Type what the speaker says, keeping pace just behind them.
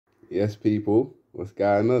Yes, people, what's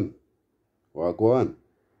going on? Well, go on.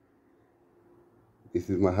 This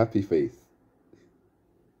is my happy face.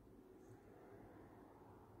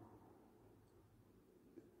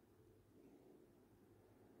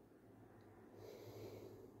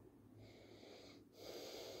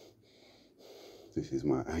 This is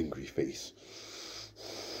my angry face.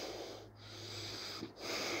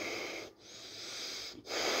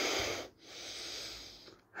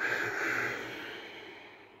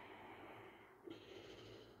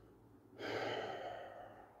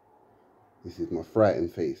 This is my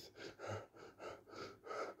frightened face.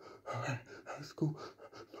 Alright, let's go.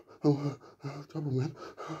 Oh, trouble, man.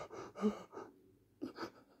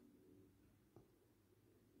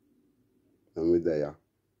 And we're there.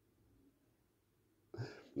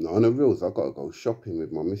 No, on the reals, I gotta go shopping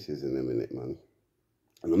with my missus in a minute, man.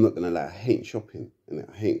 And I'm not gonna lie, I hate shopping, and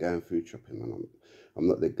I hate going food shopping, man. I'm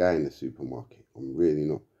not the guy in the supermarket. I'm really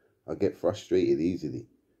not. I get frustrated easily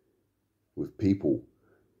with people,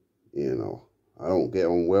 you know. I don't get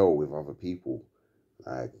on well with other people.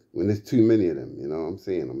 Like, when there's too many of them, you know what I'm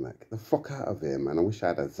saying? I'm like, get the fuck out of here, man. I wish I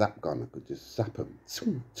had a zap gun. I could just zap them,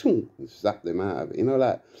 and zap them out of it. You know,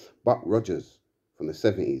 like Buck Rogers from the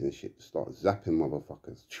 70s and shit, start zapping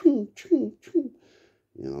motherfuckers. You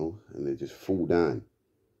know, and they just fall down.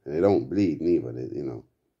 And they don't bleed neither, you know.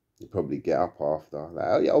 You probably get up after. Like,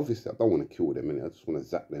 oh yeah, obviously, I don't want to kill them, innit? I just want to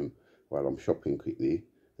zap them while I'm shopping quickly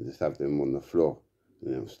and just have them on the floor.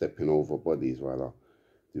 You know, stepping over bodies while I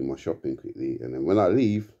do my shopping quickly. And then when I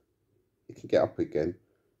leave, you can get up again.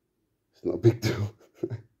 It's not a big deal.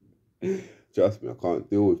 Trust me, I can't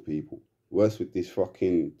deal with people. Worse with this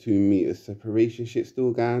fucking 2 meter separation shit still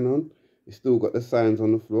going on. You still got the signs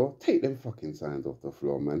on the floor. Take them fucking signs off the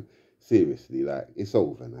floor, man. Seriously, like, it's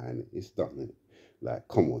over now, innit? It's done, innit? Like,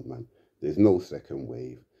 come on, man. There's no second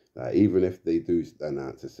wave. Like, even if they do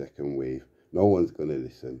announce a second wave, no one's gonna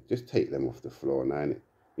listen. Just take them off the floor now, innit?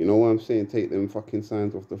 You know what I'm saying? Take them fucking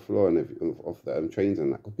signs off the floor and off the trains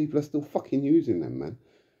and that. Because people are still fucking using them, man.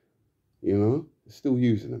 You know? Still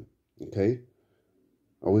using them, okay?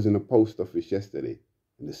 I was in a post office yesterday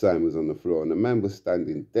and the sign was on the floor and the man was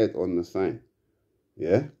standing dead on the sign.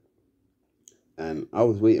 Yeah? And I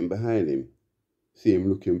was waiting behind him, see him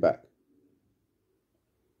looking back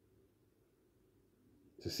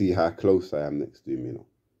to see how close I am next to him, you know.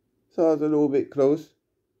 So I was a little bit close.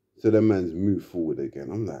 So the man's moved forward again.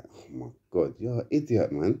 I'm like, oh my God, you're an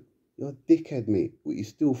idiot, man. You're a dickhead, mate. But you're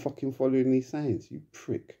still fucking following these signs, you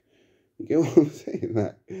prick. You get what I'm saying?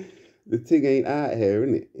 Like, the thing ain't out here,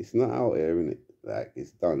 innit? It's not out here, innit? Like,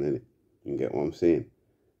 it's done, innit? You get what I'm saying?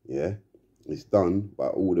 Yeah? It's done,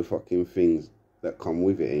 but all the fucking things that come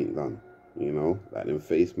with it ain't done. You know? Like, them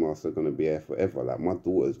face masks are gonna be here forever. Like, my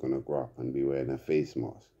daughter's gonna grow up and be wearing a face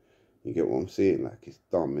mask. You get what I'm saying? Like, it's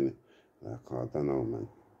dumb, innit? Like, I don't know, man.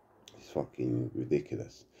 It's fucking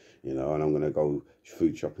ridiculous. You know, and I'm gonna go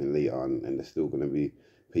food shopping later and there's still gonna be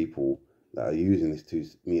people that are using this 2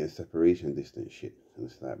 meter separation distance shit. And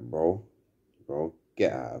it's like, bro,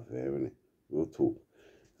 get out of here, innit? Real talk.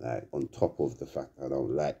 Like, on top of the fact I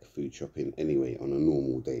don't like food shopping anyway on a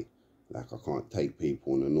normal day. Like, I can't take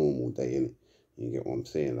people on a normal day, innit? You get what I'm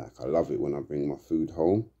saying? Like, I love it when I bring my food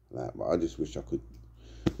home. Like, but I just wish I could,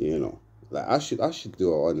 you know. Like, I should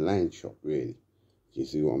do an online shop, really. You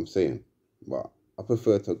see what I'm saying? But I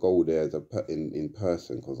prefer to go there as in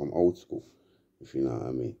person because I'm old school, if you know what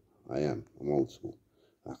I mean. I'm old school.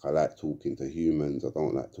 Like, I like talking to humans. I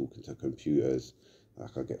don't like talking to computers.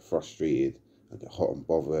 Like, I get frustrated. I get hot and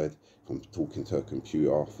bothered if I'm talking to a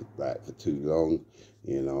computer for too long.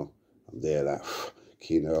 You know, I'm there like,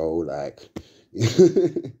 like,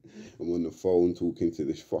 I'm on the phone talking to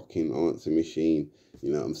this fucking answer machine.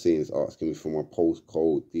 You know what I'm saying? It's asking me for my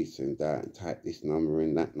postcode, this and that, and type this number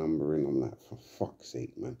in, that number in. I'm like, for fuck's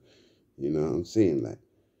sake, man. You know what I'm saying? Like,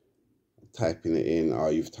 typing it in, oh,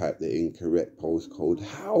 you've typed the incorrect postcode.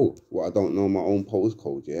 How? Well, I don't know my own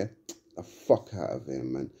postcode, yeah? The fuck out of here,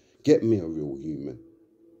 man. Get me a real human.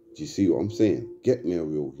 Do you see what I'm saying? Get me a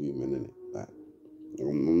real human, innit? Like,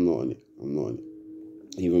 I'm not on it. I'm not on it.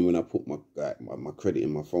 Even when I put my credit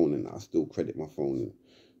in my phone and I still credit my phone in.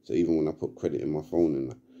 So even when I put credit in my phone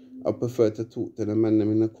and I prefer to talk to the man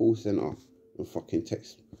them in the call centre and fucking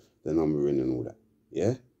text the number in and all that.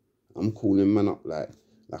 Yeah? I'm calling man up like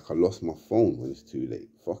I lost my phone when it's too late.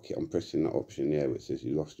 Fuck it, I'm pressing that option there which says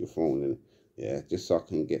you lost your phone and yeah, just so I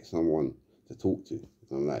can get someone to talk to.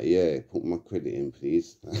 I'm like, yeah, put my credit in,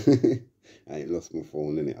 please. I ain't lost my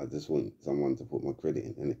phone, innit? I just want someone to put my credit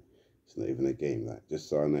in, innit? It's not even a game, like, just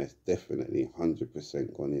so I know it's definitely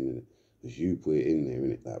 100% gone in, innit? Because you put it in there,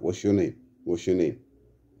 innit? Like, what's your name? What's your name?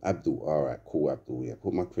 Abdul, alright, cool, Abdul, yeah,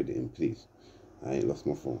 put my credit in, please. I ain't lost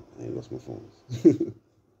my phone. I ain't lost my phone.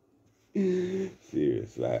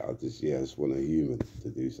 Serious, like, I just want a human to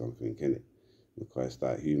do something, innit? Because it's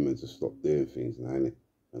like humans to stop doing things now, innit?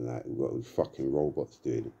 And like, we've got these fucking robots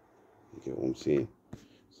doing it. You get what I'm saying?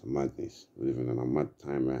 It's a madness. We're living in a mad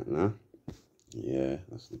time right now. Yeah,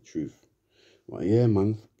 that's the truth. But yeah,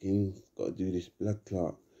 man, fucking gotta do this blood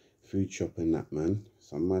clot food shop and that, man.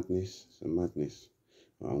 It's a madness. It's a madness.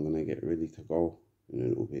 But I'm gonna get ready to go in a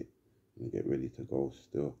little bit. I'm gonna get ready to go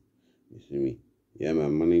still. You see me? Yeah,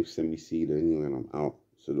 man, my name's Cedar anyway, and I'm out.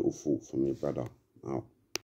 It's a little thought from your brother. I'm out.